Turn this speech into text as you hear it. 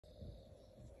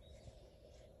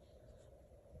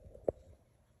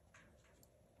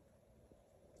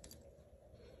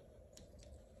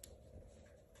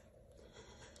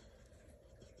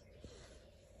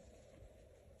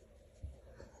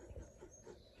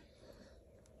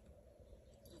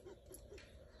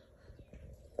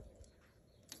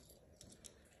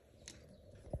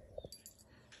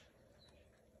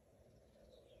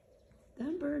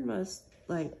must,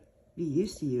 like, be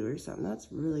used to you or something. That's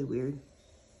really weird.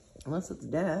 Unless it's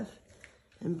deaf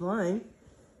and blind.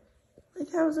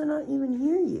 Like, how does it not even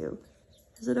hear you?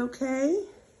 Is it okay?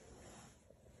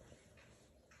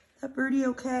 That birdie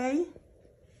okay?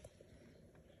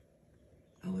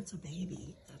 Oh, it's a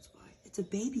baby. That's why. It's a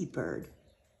baby bird.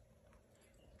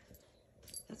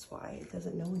 That's why it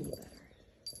doesn't know any better.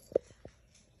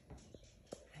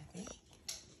 I think.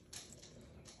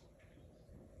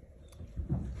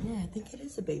 Yeah, I think it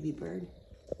is a baby bird.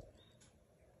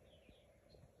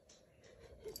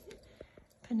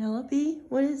 Penelope,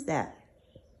 what is that?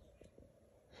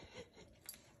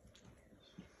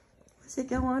 What's it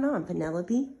going on,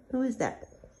 Penelope? Who is that?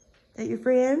 That your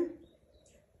friend?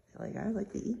 I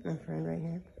like to eat my friend right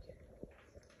here.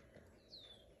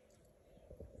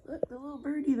 Look, the little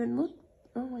bird even look.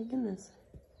 Oh my goodness.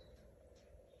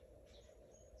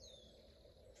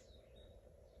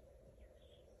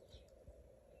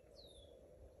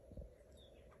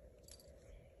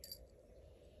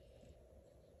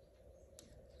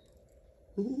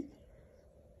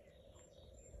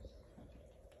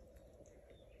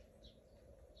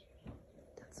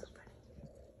 That's so funny.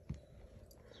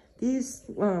 These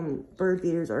bird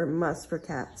feeders are a must for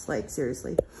cats, like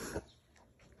seriously.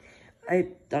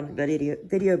 I've done a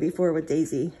video before with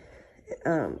Daisy.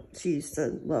 She used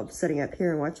to love sitting up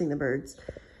here and watching the birds.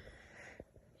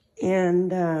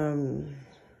 And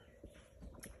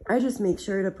I just make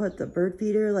sure to put the bird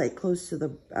feeder like close to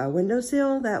the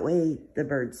windowsill. That way the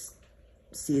birds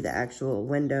see the actual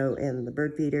window and the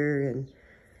bird feeder and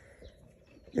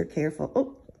they're careful.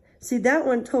 Oh, see that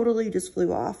one totally just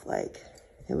flew off like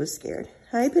it was scared.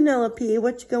 Hi Penelope,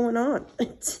 what's going on?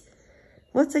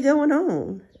 What's it going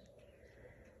on?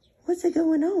 What's it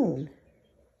going on?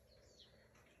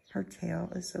 Her tail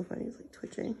is so funny, it's like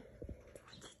twitching.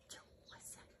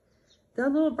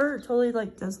 That little bird totally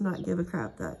like does not give a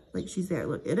crap that like she's there.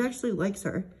 Look, it actually likes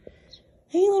her.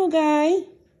 Hey little guy.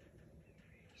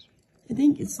 I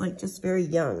think it's like just very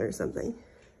young or something.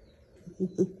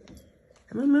 I'm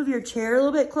gonna move your chair a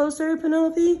little bit closer,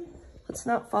 Penelope. Let's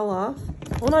not fall off.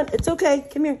 Hold on, it's okay.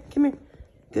 Come here, come here.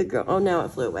 Good girl. Oh, now it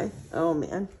flew away. Oh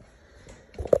man.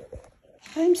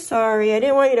 I'm sorry, I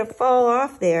didn't want you to fall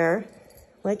off there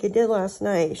like it did last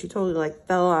night. She totally like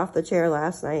fell off the chair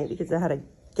last night because it had a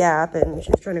gap and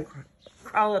she was trying to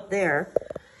crawl up there.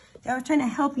 I was trying to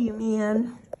help you,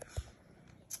 man.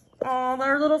 Oh,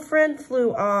 our little friend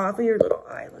flew off. Your little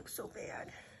eye looks so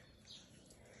bad.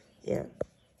 Yeah.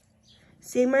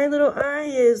 See, my little eye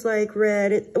is like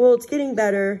red. Well, it's getting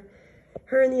better.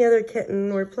 Her and the other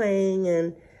kitten were playing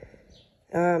and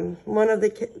one of the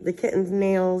kitten's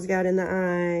nails got in the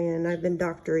eye and I've been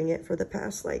doctoring it for the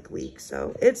past like week.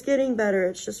 So it's getting better.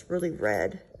 It's just really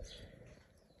red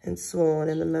and swollen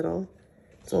in the middle.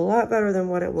 It's a lot better than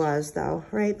what it was though.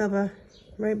 Right, Bubba?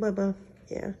 Right, Bubba?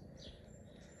 Yeah.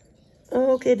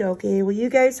 Okay, dokie. Well, you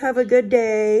guys have a good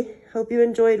day. Hope you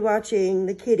enjoyed watching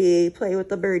the kitty play with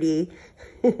the birdie.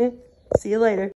 See you later.